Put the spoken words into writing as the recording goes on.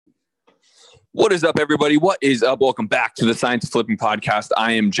What is up, everybody? What is up? Welcome back to the Science of Flipping podcast.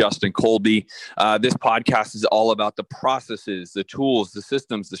 I am Justin Colby. This podcast is all about the processes, the tools, the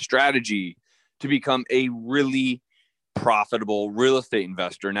systems, the strategy to become a really profitable real estate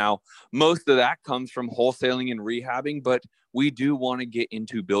investor. Now, most of that comes from wholesaling and rehabbing, but we do want to get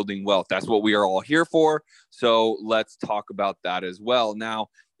into building wealth. That's what we are all here for. So let's talk about that as well. Now,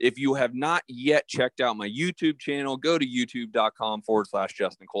 if you have not yet checked out my YouTube channel, go to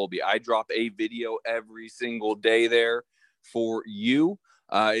youtube.com/Justin Colby. I drop a video every single day there for you.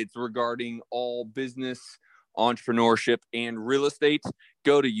 It's regarding all business, entrepreneurship, and real estate.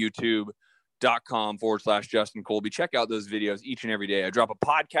 Go to youtube.com/Justin Colby. Check out those videos each and every day. I drop a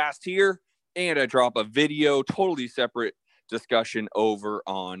podcast here and I drop a video, totally separate discussion over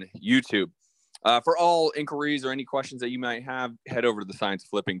on YouTube. For all inquiries or any questions that you might have, head over to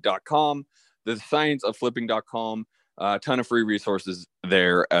thescienceofflipping.com. Thescienceofflipping.com, a ton of free resources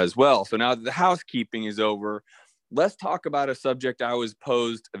there as well. So now that the housekeeping is over, let's talk about a subject I was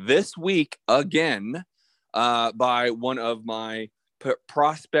posed this week again by one of my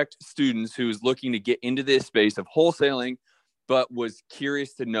prospect students who's looking to get into this space of wholesaling, but was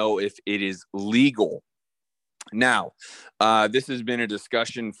curious to know if it is legal. Now, this has been a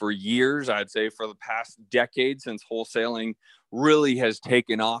discussion for years, I'd say for the past decade, since wholesaling really has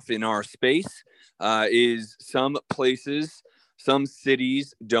taken off in our space. Is some places, some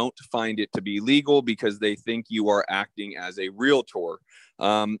cities don't find it to be legal because they think you are acting as a realtor.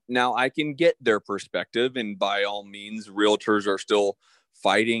 Now, I can get their perspective, and by all means, realtors are still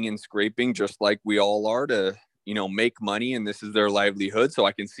fighting and scraping just like we all are to, make money, and this is their livelihood. So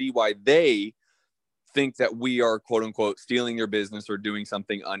I can see why they think that we are, quote unquote, stealing their business or doing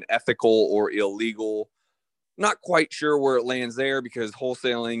something unethical or illegal. Not quite sure where it lands there because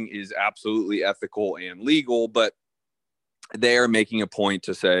wholesaling is absolutely ethical and legal, but they're making a point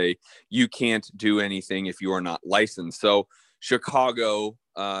to say you can't do anything if you are not licensed. So Chicago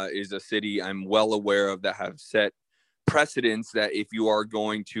is a city I'm well aware of that have set precedents that if you are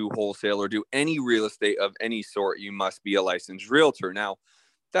going to wholesale or do any real estate of any sort, you must be a licensed realtor. Now,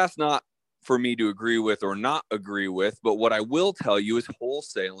 that's not for me to agree with or not agree with, but what I will tell you is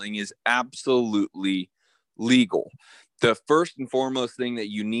wholesaling is absolutely legal. The first and foremost thing that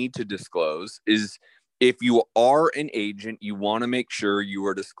you need to disclose is if you are an agent, you want to make sure you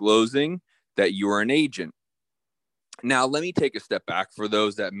are disclosing that you are an agent. Now, let me take a step back for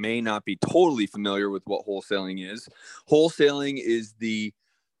those that may not be totally familiar with what wholesaling is. Wholesaling is the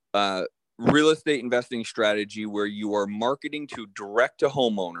real estate investing strategy where you are marketing to direct a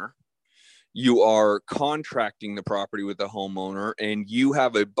homeowner. You are contracting the property with the homeowner, and you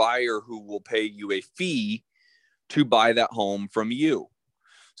have a buyer who will pay you a fee to buy that home from you.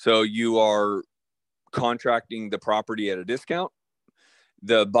 So you are contracting the property at a discount.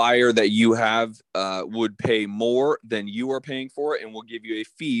 The buyer that you have would pay more than you are paying for it and will give you a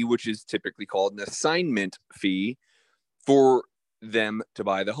fee, which is typically called an assignment fee, for them to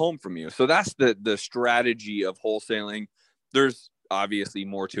buy the home from you. So that's the strategy of wholesaling. There's obviously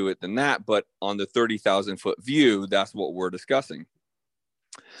more to it than that, but on the 30,000 foot view, that's what we're discussing.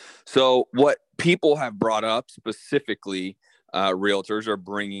 So what people have brought up, specifically realtors are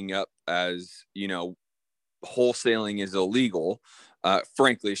bringing up as, wholesaling is illegal.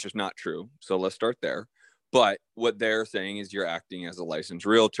 Frankly, it's just not true. So let's start there. But what they're saying is you're acting as a licensed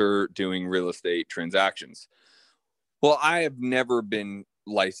realtor doing real estate transactions. Well, I have never been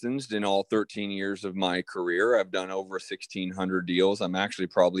licensed in all 13 years of my career. I've done over 1,600 deals. I'm actually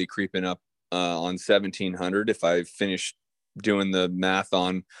probably creeping up on 1,700 if I finish doing the math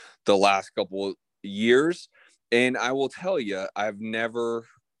on the last couple years. And I will tell you, I've never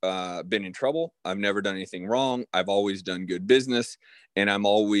been in trouble. I've never done anything wrong. I've always done good business, and I'm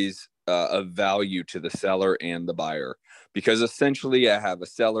always of value to the seller and the buyer, because essentially I have a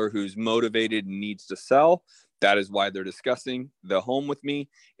seller who's motivated and needs to sell. That is why they're discussing the home with me.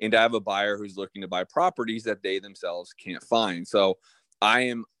 And I have a buyer who's looking to buy properties that they themselves can't find. So I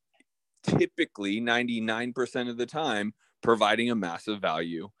am typically 99% of the time providing a massive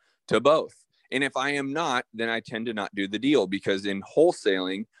value to both. And if I am not, then I tend to not do the deal, because in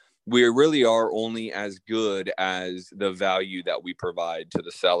wholesaling, we really are only as good as the value that we provide to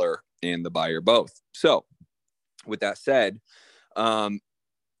the seller and the buyer both. So with that said,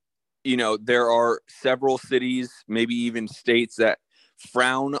 there are several cities, maybe even states, that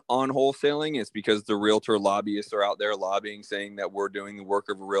frown on wholesaling. It's because the realtor lobbyists are out there lobbying, saying that we're doing the work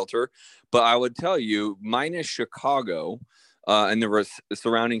of a realtor. But I would tell you, minus Chicago and the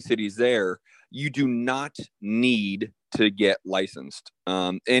surrounding cities there, you do not need to get licensed.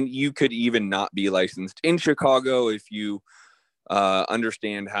 And you could even not be licensed in Chicago if you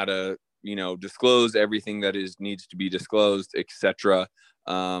understand how to disclose everything that needs to be disclosed, etc.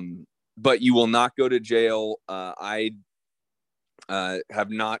 But you will not go to jail. I have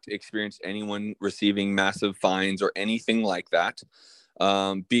not experienced anyone receiving massive fines or anything like that,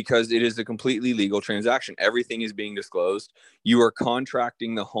 because it is a completely legal transaction. Everything is being disclosed. You are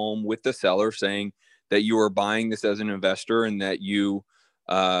contracting the home with the seller, saying that you are buying this as an investor and that you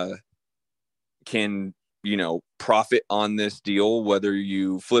can, profit on this deal, whether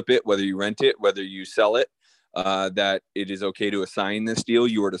you flip it, whether you rent it, whether you sell it, that it is okay to assign this deal.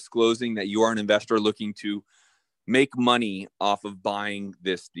 You are disclosing that you are an investor looking to make money off of buying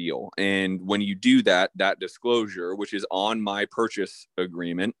this deal. And when you do that disclosure, which is on my purchase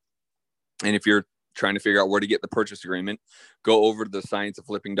agreement, and if you're trying to figure out where to get the purchase agreement, go over to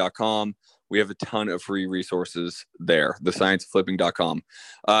thescienceofflipping.com. We have a ton of free resources there, thescienceofflipping.com.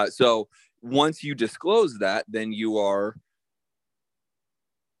 So once you disclose that, then you are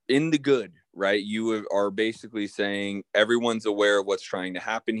in the good, right? You are basically saying everyone's aware of what's trying to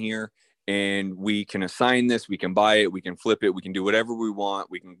happen here, and we can assign this, we can buy it, we can flip it, we can do whatever we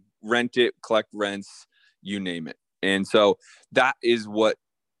want, we can rent it, collect rents, you name it. And so that is what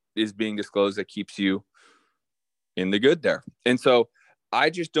is being disclosed that keeps you in the good there. And so I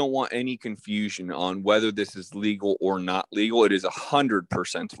just don't want any confusion on whether this is legal or not legal. It is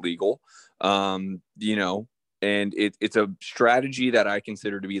 100% legal. And it's a strategy that I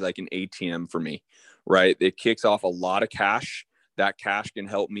consider to be like an ATM for me, right? It kicks off a lot of cash. That cash can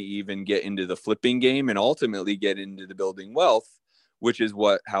help me even get into the flipping game and ultimately get into the building wealth, which is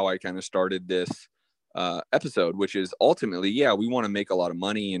how I kind of started this episode, which is ultimately, we want to make a lot of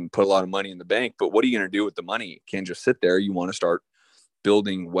money and put a lot of money in the bank, but what are you going to do with the money? It can't just sit there. You want to start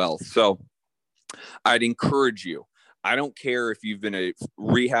building wealth. So I'd encourage you. I don't care if you've been a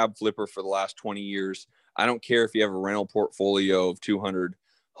rehab flipper for the last 20 years. I don't care if you have a rental portfolio of 200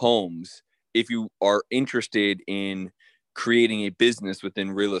 homes. If you are interested in creating a business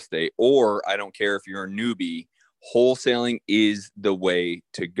within real estate, or I don't care if you're a newbie, wholesaling is the way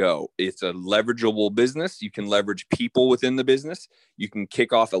to go. It's a leverageable business. You can leverage people within the business. You can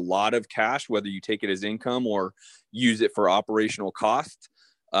kick off a lot of cash, whether you take it as income or use it for operational costs.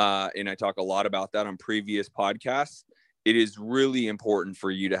 And I talk a lot about that on previous podcasts. It is really important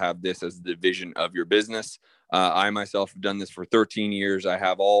for you to have this as the division of your business. I myself have done this for 13 years. I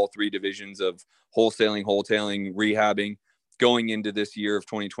have all three divisions of wholesaling, rehabbing. Going into this year of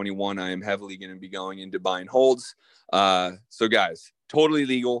 2021, I am heavily going to be going into buy and holds. So guys, totally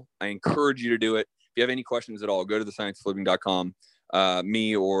legal. I encourage you to do it. If you have any questions at all, go to thescienceofflipping.com.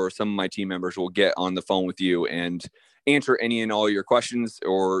 Me or some of my team members will get on the phone with you and answer any and all your questions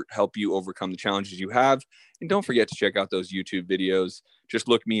or help you overcome the challenges you have. And don't forget to check out those YouTube videos. Just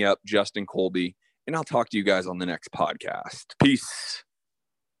look me up, Justin Colby, and I'll talk to you guys on the next podcast. Peace.